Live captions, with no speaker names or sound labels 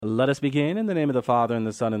Let us begin in the name of the Father, and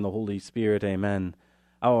the Son, and the Holy Spirit. Amen.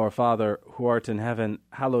 Our Father, who art in heaven,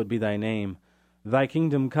 hallowed be thy name. Thy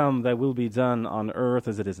kingdom come, thy will be done on earth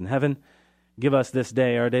as it is in heaven. Give us this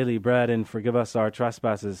day our daily bread, and forgive us our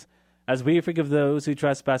trespasses, as we forgive those who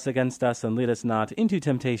trespass against us, and lead us not into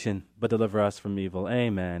temptation, but deliver us from evil.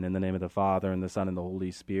 Amen. In the name of the Father, and the Son, and the Holy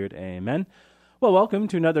Spirit. Amen. Well, welcome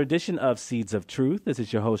to another edition of Seeds of Truth. This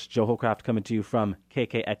is your host, Joe Holcraft, coming to you from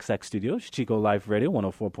KKXX Studios, Chico Life Radio,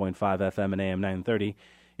 104.5 FM and AM 930.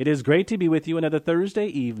 It is great to be with you another Thursday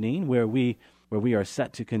evening where we are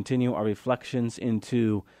set to continue our reflections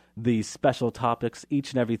into these special topics each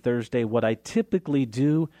and every Thursday. What I typically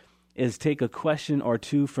do is take a question or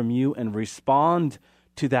two from you and respond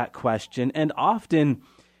to that question. And often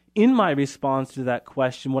in my response to that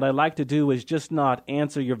question, what I like to do is just not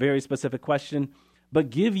answer your very specific question, but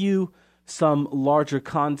give you some larger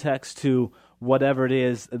context to whatever it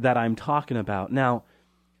is that I'm talking about. Now,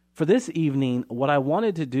 for this evening, what I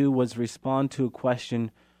wanted to do was respond to a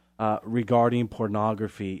question regarding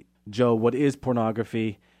pornography. Joe, what is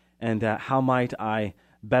pornography, and how might I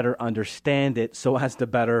better understand it so as to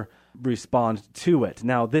better respond to it?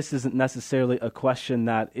 Now, this isn't necessarily a question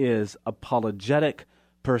that is apologetic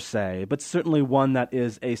per se, but certainly one that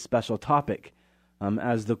is a special topic.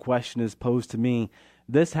 As the question is posed to me,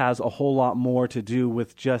 this has a whole lot more to do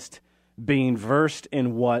with just being versed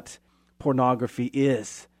in what pornography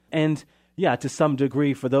is. And yeah, to some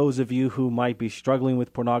degree, for those of you who might be struggling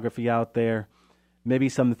with pornography out there, maybe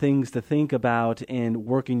some things to think about in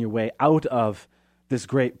working your way out of this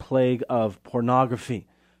great plague of pornography.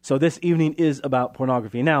 So this evening is about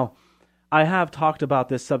pornography. Now, I have talked about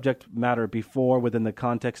this subject matter before within the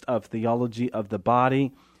context of theology of the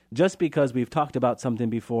body. Just because we've talked about something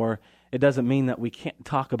before, it doesn't mean that we can't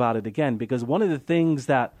talk about it again, because one of the things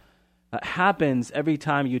that happens every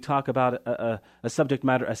time you talk about a subject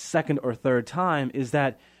matter a second or third time is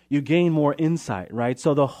that you gain more insight, right?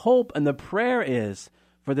 So the hope and the prayer is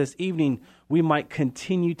for this evening, we might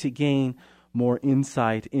continue to gain more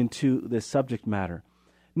insight into this subject matter.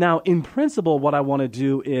 Now, in principle, what I want to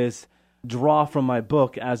do is draw from my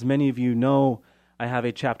book. As many of you know, I have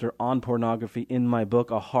a chapter on pornography in my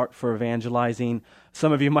book, A Heart for Evangelizing.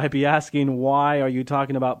 Some of you might be asking, why are you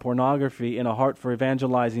talking about pornography in A Heart for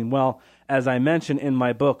Evangelizing? Well, as I mentioned in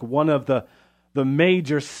my book, one of the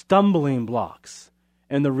major stumbling blocks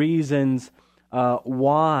and the reasons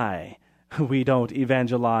why we don't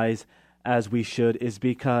evangelize as we should is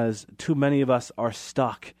because too many of us are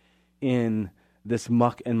stuck in this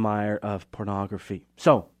muck and mire of pornography.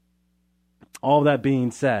 So, all that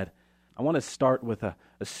being said, I want to start with a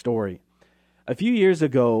story. A few years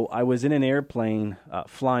ago, I was in an airplane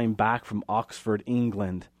flying back from Oxford,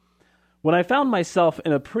 England, when I found myself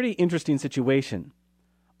in a pretty interesting situation.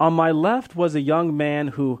 On my left was a young man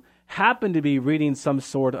who happened to be reading some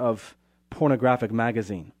sort of pornographic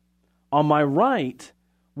magazine. On my right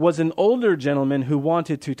was an older gentleman who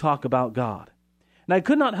wanted to talk about God. And I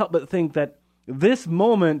could not help but think that this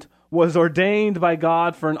moment was ordained by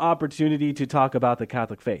God for an opportunity to talk about the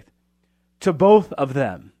Catholic faith to both of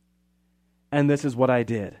them. And this is what I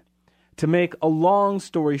did. To make a long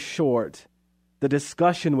story short, the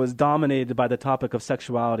discussion was dominated by the topic of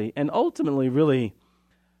sexuality and ultimately really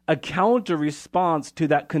a counter response to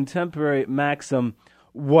that contemporary maxim,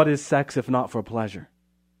 what is sex if not for pleasure?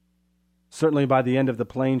 Certainly by the end of the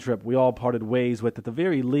plane trip, we all parted ways with, at the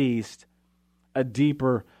very least, a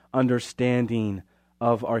deeper understanding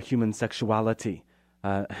of our human sexuality.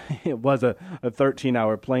 It was a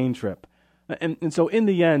 13-hour plane trip. And so in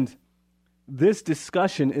the end, this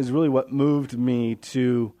discussion is really what moved me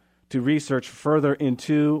to research further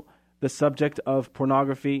into the subject of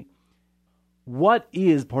pornography. What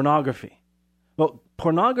is pornography? Well,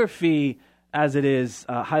 pornography, as it is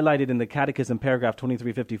highlighted in the Catechism, paragraph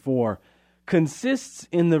 2354, consists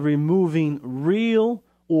in the removing real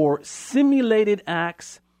or simulated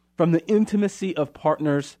acts from the intimacy of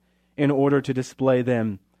partners in order to display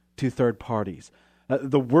them to third parties.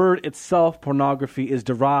 The word itself, pornography, is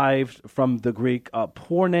derived from the Greek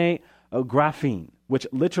porne graphein, which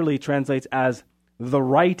literally translates as the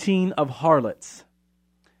writing of harlots.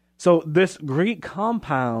 So this Greek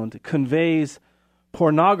compound conveys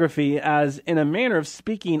pornography as, in a manner of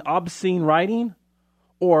speaking, obscene writing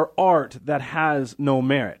or art that has no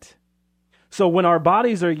merit. So when our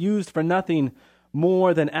bodies are used for nothing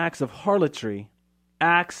more than acts of harlotry,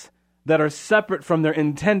 acts that are separate from their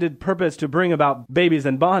intended purpose to bring about babies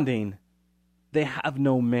and bonding, they have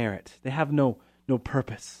no merit. They have no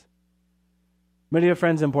purpose. My dear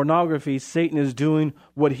friends, in pornography, Satan is doing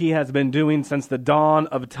what he has been doing since the dawn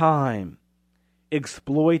of time,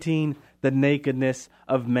 exploiting the nakedness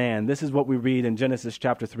of man. This is what we read in Genesis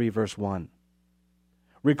chapter 3, verse 1.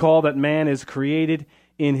 Recall that man is created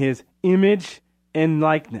in his image and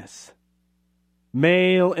likeness.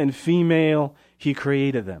 Male and female, he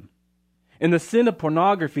created them. In the sin of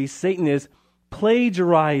pornography, Satan is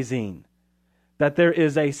plagiarizing that there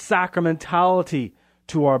is a sacramentality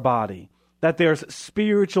to our body, that there's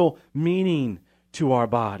spiritual meaning to our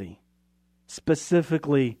body,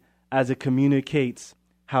 specifically as it communicates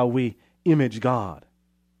how we image God.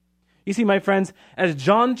 You see, my friends, as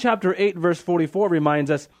John chapter 8, verse 44 reminds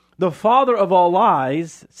us, the father of all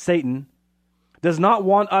lies, Satan, does not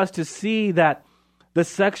want us to see that the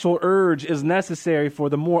sexual urge is necessary for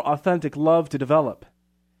the more authentic love to develop.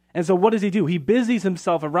 And so what does he do? He busies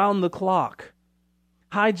himself around the clock,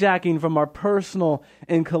 hijacking from our personal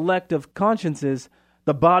and collective consciences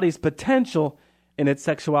the body's potential in its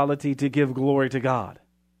sexuality to give glory to God.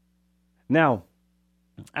 Now,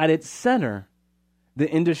 at its center, the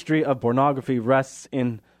industry of pornography rests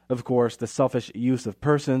in, of course, the selfish use of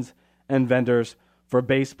persons and vendors for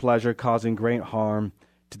base pleasure, causing great harm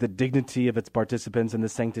to the dignity of its participants and the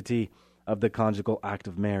sanctity of the conjugal act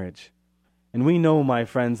of marriage. And we know, my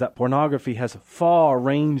friends, that pornography has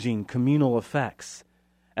far-ranging communal effects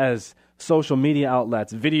as social media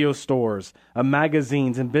outlets, video stores,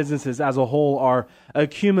 magazines, and businesses as a whole are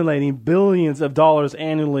accumulating billions of dollars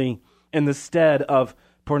annually in the stead of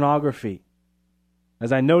pornography.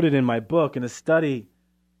 As I noted in my book, in a study,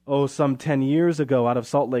 some 10 years ago out of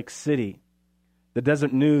Salt Lake City, the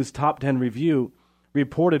Desert News Top 10 Review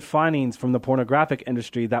reported findings from the pornographic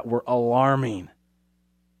industry that were alarming.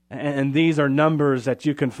 And these are numbers that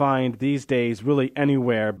you can find these days really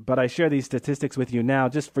anywhere, but I share these statistics with you now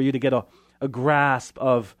just for you to get a grasp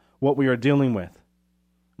of what we are dealing with.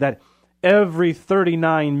 That every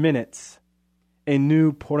 39 minutes, a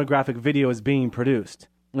new pornographic video is being produced.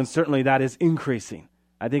 And certainly that is increasing.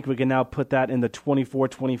 I think we can now put that in the 24,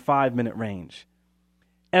 25-minute range.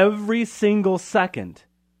 Every single second,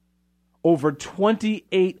 over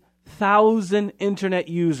 28,000 internet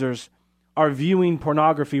users are viewing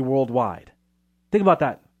pornography worldwide. Think about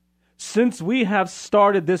that. Since we have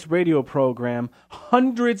started this radio program,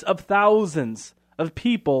 hundreds of thousands of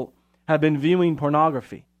people have been viewing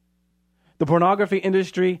pornography. The pornography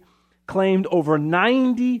industry claimed over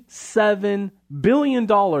 $97 billion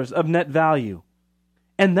of net value.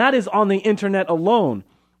 And that is on the internet alone,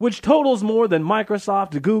 which totals more than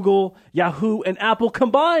Microsoft, Google, Yahoo, and Apple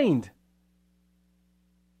combined.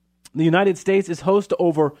 The United States is host to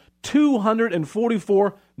over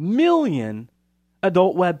 244 million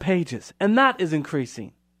adult web pages, and that is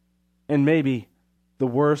increasing. And maybe the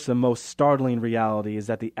worst and most startling reality is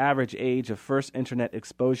that the average age of first internet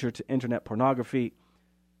exposure to internet pornography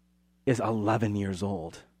is 11 years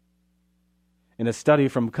old. In a study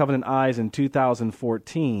from Covenant Eyes in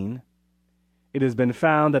 2014, it has been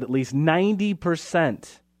found that at least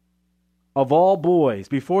 90% of all boys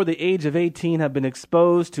before the age of 18 have been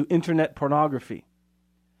exposed to internet pornography.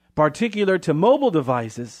 Particular to mobile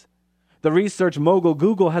devices, the research mogul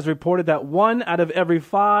Google has reported that 1 out of every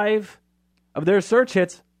 5 of their search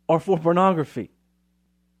hits are for pornography.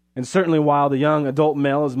 And certainly while the young adult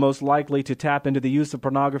male is most likely to tap into the use of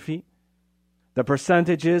pornography, the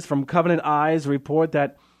percentages from Covenant Eyes report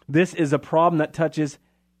that this is a problem that touches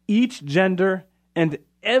each gender and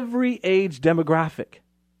every age demographic.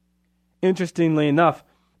 Interestingly enough,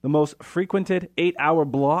 the most frequented 8-hour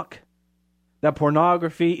block that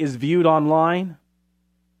pornography is viewed online,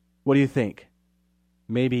 what do you think?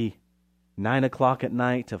 Maybe 9 o'clock at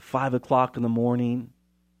night to 5 o'clock in the morning.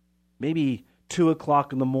 Maybe 2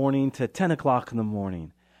 o'clock in the morning to 10 o'clock in the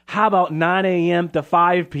morning. How about 9 a.m. to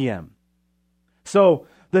 5 p.m.? So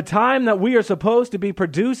the time that we are supposed to be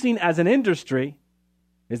producing as an industry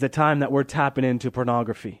is the time that we're tapping into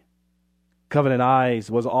pornography. Covenant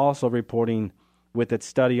Eyes was also reporting with its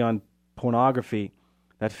study on pornography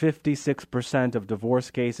that 56% of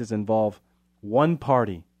divorce cases involve one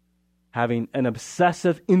party having an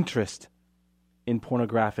obsessive interest in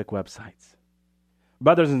pornographic websites.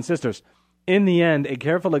 Brothers and sisters, in the end, a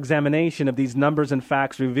careful examination of these numbers and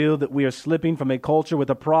facts revealed that we are slipping from a culture with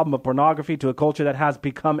a problem of pornography to a culture that has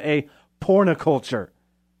become a pornoculture.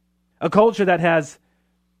 A culture that has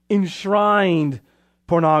enshrined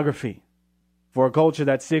pornography. For a culture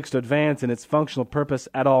that seeks to advance in its functional purpose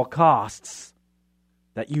at all costs.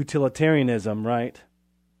 That utilitarianism, right?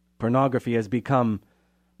 Pornography has become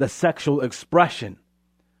the sexual expression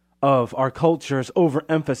of our culture's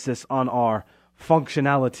overemphasis on our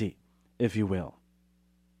functionality, if you will.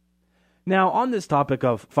 Now, on this topic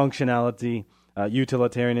of functionality,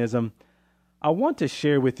 utilitarianism, I want to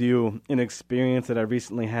share with you an experience that I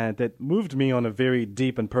recently had that moved me on a very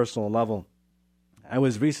deep and personal level. I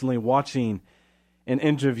was recently watching an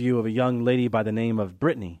interview of a young lady by the name of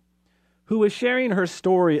Brittany, who was sharing her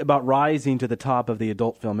story about rising to the top of the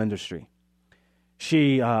adult film industry.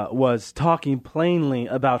 She was talking plainly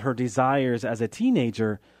about her desires as a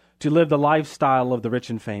teenager to live the lifestyle of the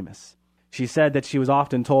rich and famous. She said that she was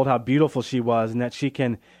often told how beautiful she was and that she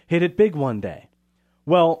can hit it big one day.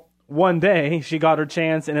 Well, one day she got her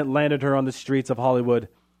chance and it landed her on the streets of Hollywood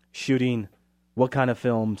shooting what kind of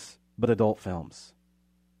films but adult films.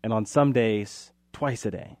 And on some days, twice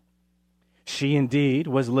a day. She indeed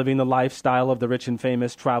was living the lifestyle of the rich and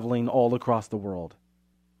famous, traveling all across the world.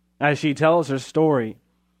 As she tells her story,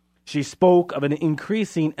 she spoke of an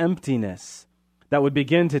increasing emptiness that would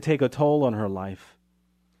begin to take a toll on her life.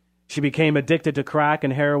 She became addicted to crack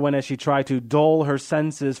and heroin as she tried to dull her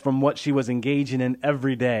senses from what she was engaging in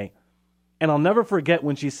every day. And I'll never forget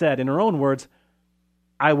when she said, in her own words,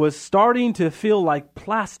 "I was starting to feel like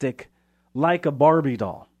plastic, like a Barbie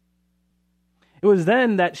doll." It was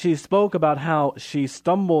then that she spoke about how she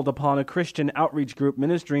stumbled upon a Christian outreach group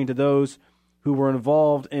ministering to those who were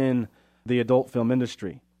involved in the adult film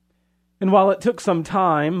industry. And while it took some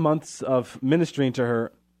time, months of ministering to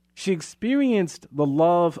her, she experienced the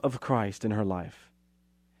love of Christ in her life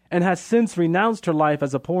and has since renounced her life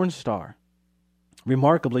as a porn star.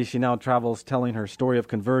 Remarkably, she now travels telling her story of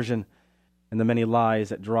conversion and the many lies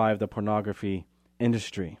that drive the pornography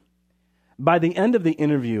industry. By the end of the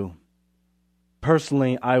interview,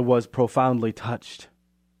 personally, I was profoundly touched.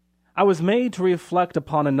 I was made to reflect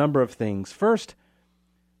upon a number of things. First,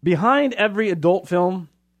 behind every adult film,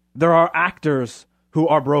 there are actors who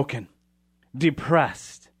are broken,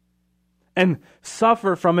 depressed, and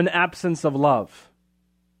suffer from an absence of love.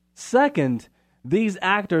 Second, these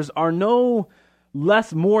actors are no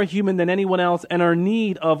less more human than anyone else and are in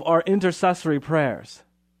need of our intercessory prayers.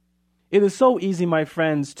 It is so easy, my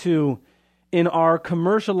friends, to, in our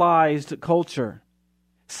commercialized culture,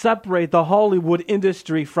 separate the Hollywood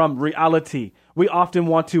industry from reality. We often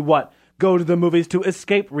want to what? Go to the movies to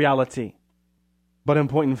escape reality. But in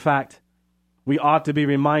point in fact, we ought to be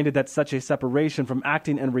reminded that such a separation from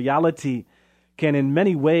acting and reality can in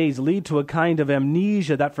many ways lead to a kind of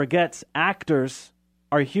amnesia that forgets actors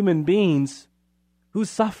are human beings who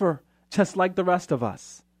suffer just like the rest of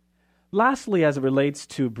us. Lastly, as it relates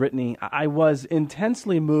to Brittany, I was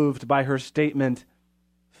intensely moved by her statement,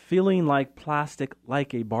 feeling like plastic,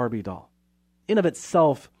 like a Barbie doll. In of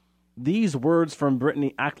itself, these words from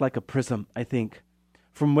Brittany act like a prism, I think,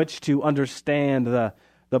 from which to understand the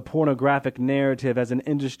pornographic narrative as an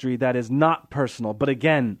industry that is not personal, but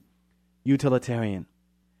again, utilitarian.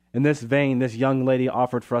 In this vein, this young lady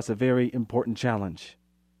offered for us a very important challenge.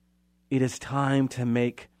 It is time to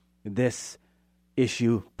make this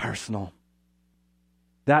issue personal.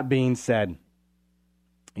 That being said,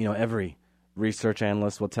 every research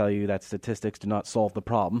analyst will tell you that statistics do not solve the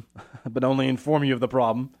problem, but only inform you of the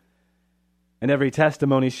problem. And every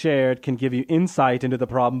testimony shared can give you insight into the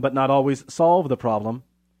problem, but not always solve the problem.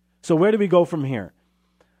 So where do we go from here?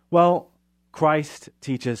 Well, Christ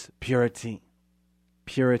teaches purity.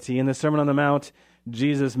 Purity. In the Sermon on the Mount,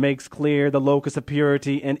 Jesus makes clear the locus of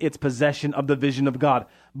purity and its possession of the vision of God.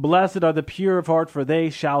 Blessed are the pure of heart, for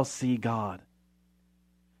they shall see God.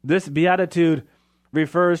 This beatitude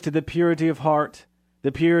refers to the purity of heart,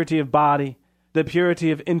 the purity of body, the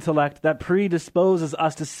purity of intellect that predisposes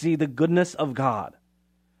us to see the goodness of God.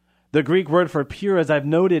 The Greek word for pure, as I've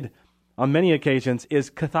noted on many occasions,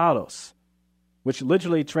 is katharos, which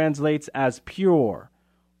literally translates as pure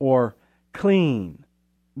or clean.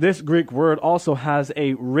 This Greek word also has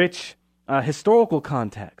a rich historical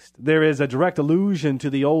context. There is a direct allusion to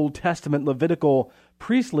the Old Testament Levitical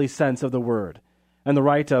priestly sense of the word and the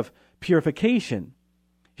rite of purification.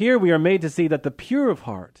 Here we are made to see that the pure of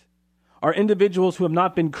heart are individuals who have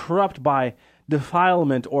not been corrupt by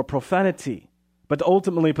defilement or profanity, but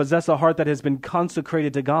ultimately possess a heart that has been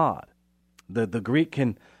consecrated to God. The Greek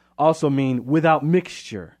can also mean without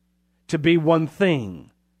mixture, to be one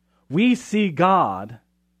thing. We see God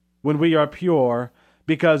when we are pure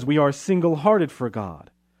because we are single-hearted for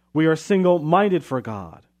God. We are single-minded for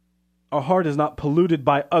God. Our heart is not polluted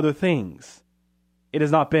by other things. It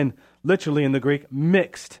has not been, literally in the Greek,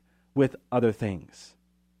 mixed with other things.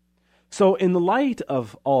 So in the light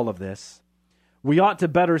of all of this, we ought to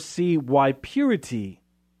better see why purity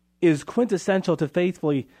is quintessential to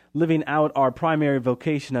faithfully living out our primary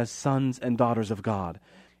vocation as sons and daughters of God.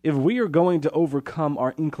 If we are going to overcome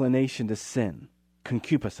our inclination to sin,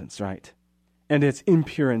 concupiscence, right, and its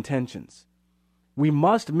impure intentions, we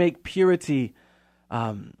must make purity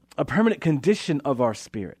a permanent condition of our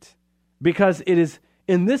spirit, because it is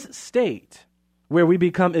in this state where we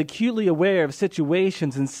become acutely aware of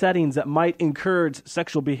situations and settings that might encourage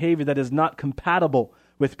sexual behavior that is not compatible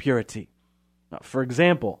with purity. Now, for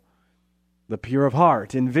example, the pure of heart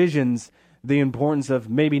envisions the importance of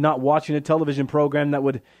maybe not watching a television program that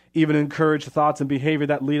would even encourage thoughts and behavior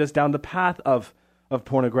that lead us down the path of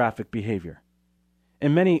pornographic behavior.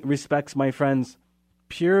 In many respects, my friends,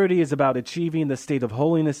 purity is about achieving the state of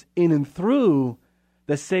holiness in and through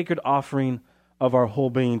the sacred offering of our whole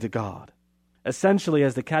being to God. Essentially,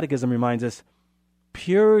 as the Catechism reminds us,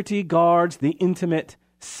 purity guards the intimate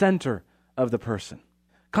center of the person.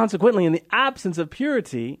 Consequently, in the absence of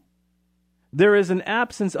purity, there is an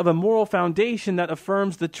absence of a moral foundation that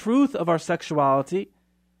affirms the truth of our sexuality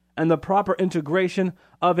and the proper integration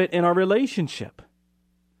of it in our relationship.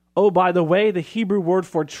 Oh, by the way, the Hebrew word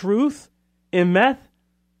for truth, emeth,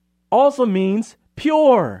 also means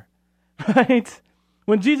pure, right?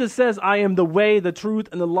 When Jesus says, I am the way, the truth,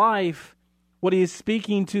 and the life, what he is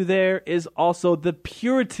speaking to there is also the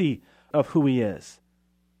purity of who he is.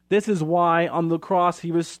 This is why on the cross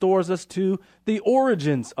he restores us to the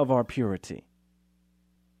origins of our purity.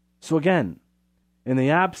 So again, in the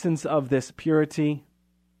absence of this purity,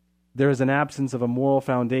 there is an absence of a moral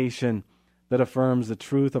foundation that affirms the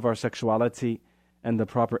truth of our sexuality and the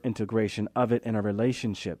proper integration of it in our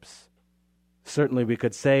relationships. Certainly we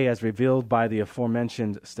could say, as revealed by the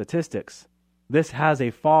aforementioned statistics, this has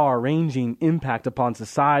a far-ranging impact upon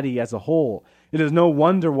society as a whole. It is no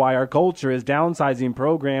wonder why our culture is downsizing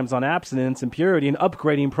programs on abstinence and purity and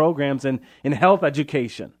upgrading programs in health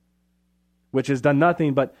education, which has done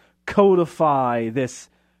nothing but codify this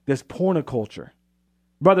pornoculture.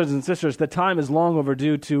 Brothers and sisters, the time is long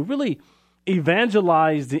overdue to really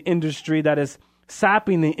evangelize the industry that is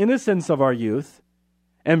sapping the innocence of our youth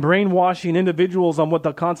and brainwashing individuals on what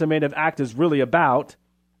the consummative act is really about,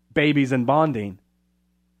 babies and bonding,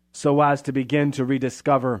 so as to begin to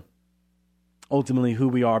rediscover ultimately who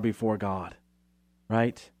we are before God,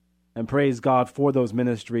 right? And praise God for those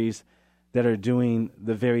ministries that are doing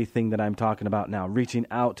the very thing that I'm talking about now, reaching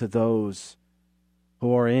out to those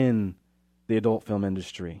who are in the adult film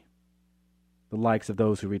industry, the likes of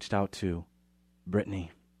those who reached out to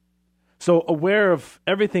Brittany. So aware of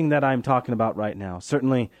everything that I'm talking about right now,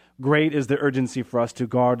 certainly great is the urgency for us to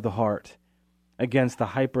guard the heart against the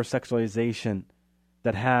hypersexualization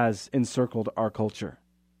that has encircled our culture.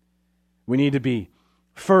 We need to be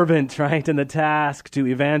fervent, right, in the task to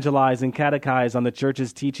evangelize and catechize on the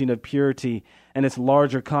church's teaching of purity and its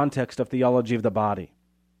larger context of theology of the body.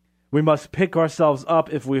 We must pick ourselves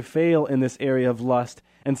up if we fail in this area of lust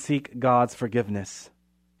and seek God's forgiveness.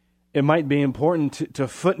 It might be important to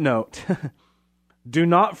footnote, do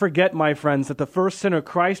not forget, my friends, that the first sinner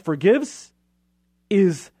Christ forgives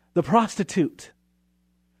is the prostitute.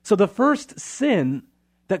 So the first sin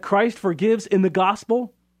that Christ forgives in the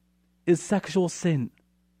gospel is sexual sin.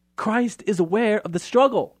 Christ is aware of the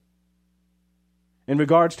struggle. In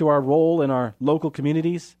regards to our role in our local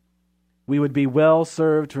communities, we would be well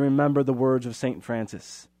served to remember the words of St.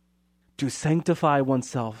 Francis. To sanctify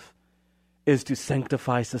oneself is to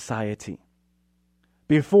sanctify society.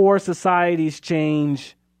 Before societies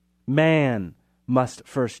change, man must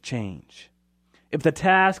first change. If the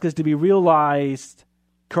task is to be realized,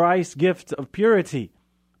 Christ's gift of purity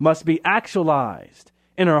must be actualized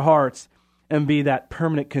in our hearts and be that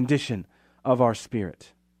permanent condition of our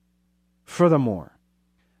spirit. Furthermore,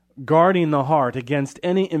 guarding the heart against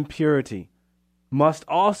any impurity must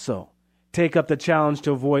also take up the challenge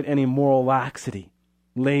to avoid any moral laxity,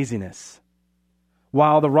 laziness.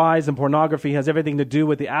 While the rise in pornography has everything to do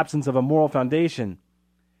with the absence of a moral foundation,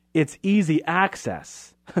 its easy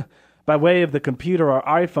access by way of the computer or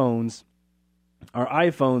iPhones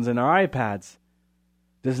and our iPads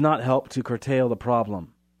does not help to curtail the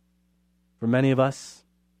problem. For many of us,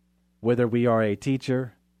 whether we are a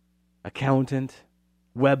teacher, accountant,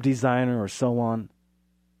 web designer, or so on,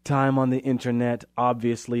 time on the internet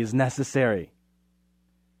obviously is necessary.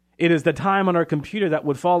 It is the time on our computer that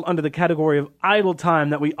would fall under the category of idle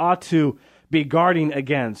time that we ought to be guarding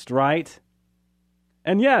against, right?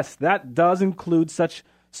 And yes, that does include such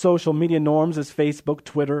social media norms as Facebook,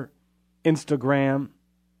 Twitter, Instagram,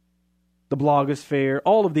 the blogosphere.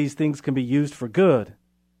 All of these things can be used for good,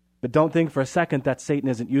 but don't think for a second that Satan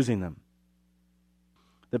isn't using them.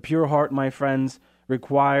 The pure heart, my friends,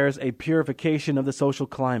 requires a purification of the social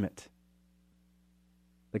climate.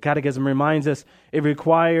 The Catechism reminds us it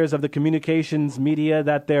requires of the communications media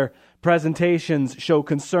that their presentations show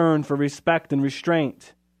concern for respect and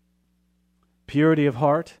restraint. Purity of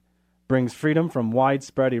heart brings freedom from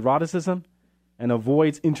widespread eroticism and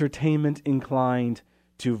avoids entertainment inclined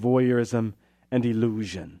to voyeurism and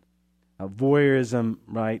illusion. Voyeurism,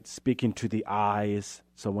 right, speaking to the eyes.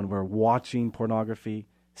 So when we're watching pornography,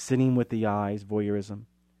 sitting with the eyes, voyeurism.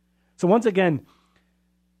 So once again,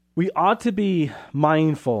 we ought to be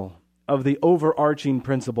mindful of the overarching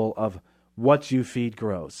principle of what you feed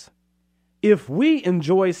grows. If we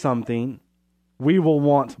enjoy something, we will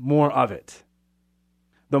want more of it.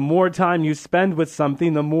 The more time you spend with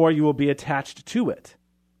something, the more you will be attached to it.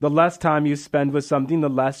 The less time you spend with something, the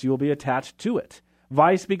less you will be attached to it.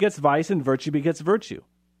 Vice begets vice and virtue begets virtue.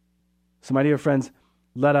 So my dear friends,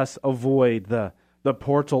 let us avoid the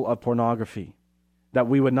portal of pornography, that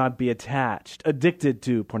we would not be attached, addicted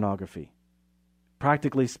to pornography.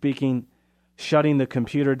 Practically speaking, shutting the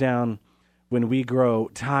computer down when we grow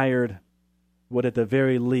tired would at the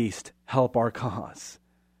very least help our cause.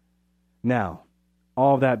 Now,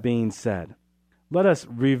 all that being said, let us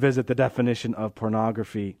revisit the definition of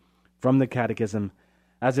pornography from the Catechism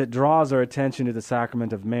as it draws our attention to the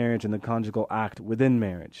sacrament of marriage and the conjugal act within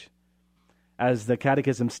marriage. As the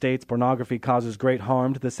Catechism states, pornography causes great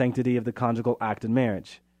harm to the sanctity of the conjugal act in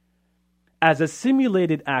marriage. As a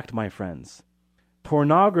simulated act, my friends,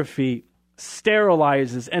 pornography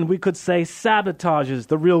sterilizes and we could say sabotages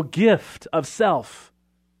the real gift of self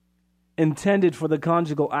intended for the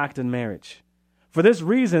conjugal act in marriage. For this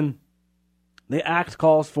reason, the act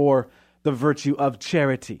calls for the virtue of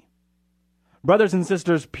charity. Brothers and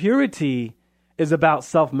sisters, purity is about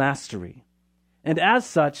self-mastery, and as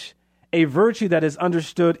such, a virtue that is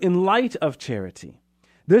understood in light of charity.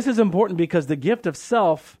 This is important because the gift of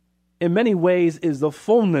self, in many ways, is the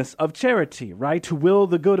fullness of charity, right? To will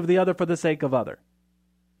the good of the other for the sake of other.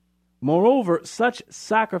 Moreover, such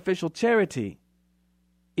sacrificial charity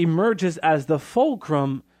emerges as the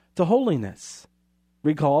fulcrum to holiness.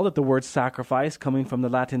 Recall that the word sacrifice, coming from the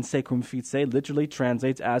Latin sacrum fice, literally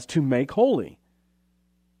translates as to make holy.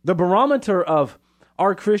 The barometer of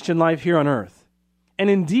our Christian life here on earth, and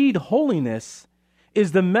indeed holiness,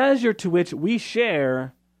 is the measure to which we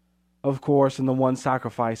share, of course, in the one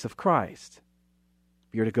sacrifice of Christ.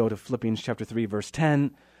 If you're to go to Philippians chapter 3, verse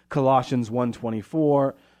 10, Colossians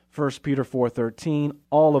 1:24, 1 Peter 4:13,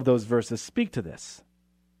 all of those verses speak to this.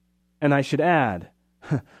 And I should add,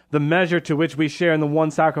 the measure to which we share in the one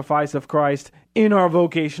sacrifice of Christ in our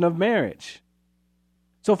vocation of marriage.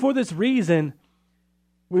 So for this reason,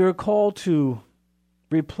 we are called to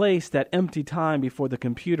replace that empty time before the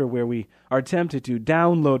computer where we are tempted to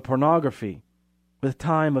download pornography with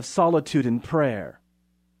time of solitude and prayer.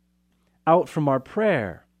 Out from our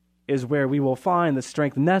prayer is where we will find the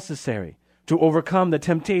strength necessary to overcome the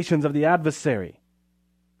temptations of the adversary.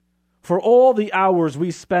 For all the hours we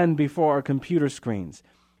spend before our computer screens,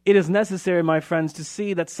 it is necessary, my friends, to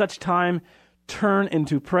see that such time turned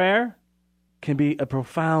into prayer can be a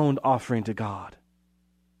profound offering to God.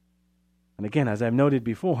 And again, as I've noted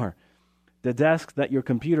before, the desk that your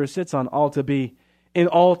computer sits on ought to be an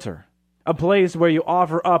altar, a place where you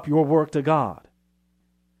offer up your work to God.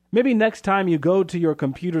 Maybe next time you go to your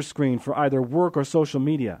computer screen for either work or social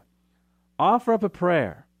media, offer up a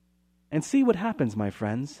prayer and see what happens, my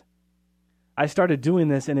friends. I started doing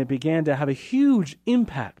this and it began to have a huge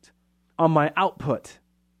impact on my output.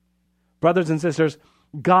 Brothers and sisters,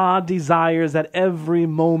 God desires that every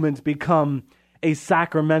moment become a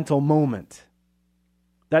sacramental moment,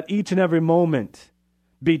 that each and every moment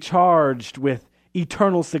be charged with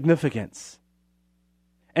eternal significance.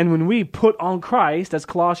 And when we put on Christ, as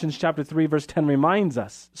Colossians chapter 3 verse 10 reminds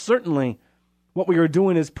us, certainly what we are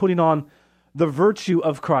doing is putting on the virtue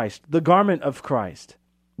of Christ, the garment of Christ,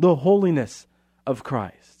 the holiness of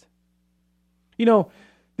Christ. You know,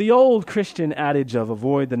 the old Christian adage of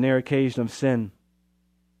avoid the near occasion of sin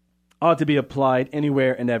ought to be applied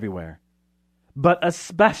anywhere and everywhere, but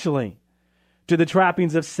especially to the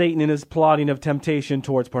trappings of Satan in his plotting of temptation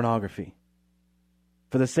towards pornography.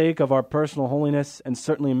 For the sake of our personal holiness and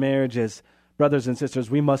certainly marriages, brothers and sisters,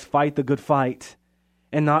 we must fight the good fight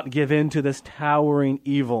and not give in to this towering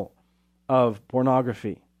evil of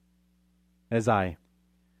pornography. As I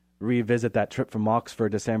revisit that trip from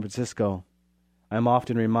Oxford to San Francisco, I'm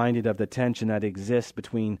often reminded of the tension that exists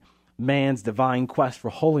between man's divine quest for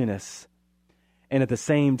holiness and at the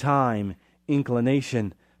same time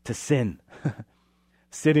inclination to sin.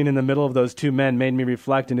 Sitting in the middle of those two men made me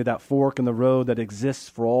reflect into that fork in the road that exists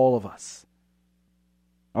for all of us.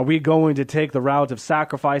 Are we going to take the route of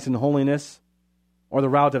sacrifice and holiness, or the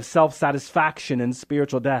route of self-satisfaction and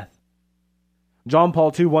spiritual death? John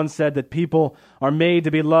Paul II once said that people are made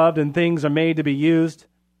to be loved and things are made to be used.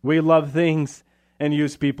 We love things and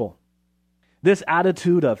use people. This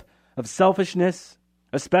attitude of selfishness,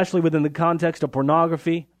 especially within the context of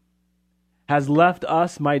pornography, has left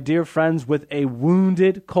us, my dear friends, with a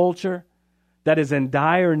wounded culture that is in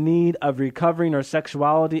dire need of recovering our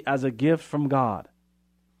sexuality as a gift from God.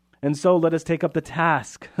 And so let us take up the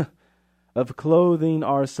task of clothing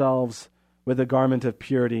ourselves with a garment of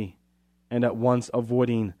purity and at once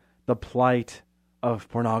avoiding the plight of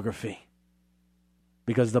pornography.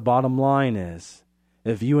 Because the bottom line is,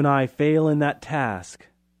 if you and I fail in that task,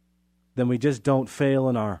 then we just don't fail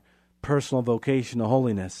in our personal vocation to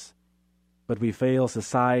holiness, but we fail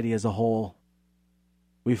society as a whole.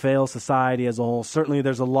 We fail society as a whole. Certainly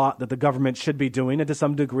there's a lot that the government should be doing, and to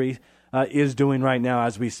some degree is doing right now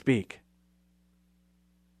as we speak.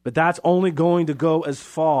 But that's only going to go as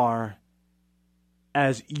far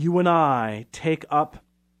as you and I take up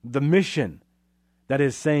the mission that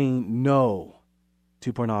is saying no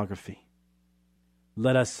to pornography.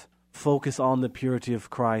 Let us focus on the purity of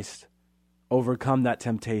Christ, overcome that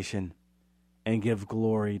temptation, and give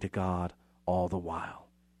glory to God all the while.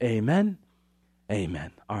 Amen.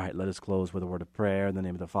 Amen. All right, let us close with a word of prayer in the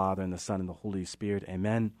name of the Father, and the Son, and the Holy Spirit.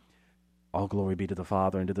 Amen. All glory be to the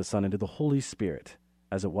Father, and to the Son, and to the Holy Spirit,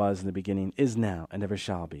 as it was in the beginning, is now, and ever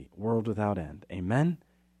shall be, world without end. Amen.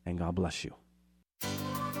 And God bless you.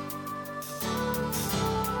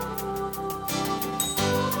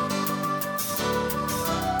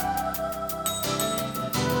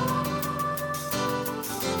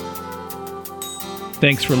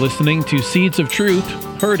 Thanks for listening to Seeds of Truth,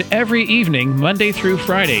 heard every evening, Monday through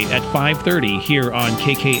Friday at 5:30 here on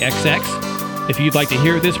KKXX. If you'd like to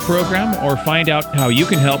hear this program or find out how you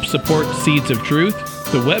can help support Seeds of Truth,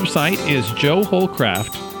 the website is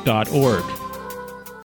joeholcraft.org.